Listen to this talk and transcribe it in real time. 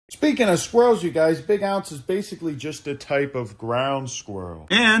Speaking of squirrels, you guys, Big Ounce is basically just a type of ground squirrel.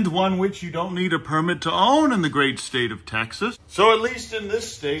 And one which you don't need a permit to own in the great state of Texas. So at least in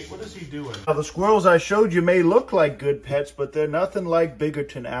this state, what is he doing? Now, the squirrels I showed you may look like good pets, but they're nothing like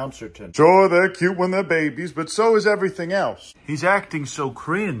Biggerton Ouncerton. Sure, they're cute when they're babies, but so is everything else. He's acting so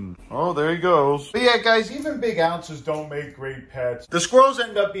cringe. Oh, there he goes. But yeah, guys, even big ounces don't make great pets. The squirrels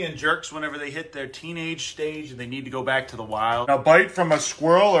end up being jerks whenever they hit their teenage stage and they need to go back to the wild. A bite from a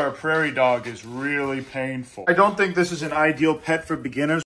squirrel or a prairie dog is really painful. I don't think this is an ideal pet for beginners.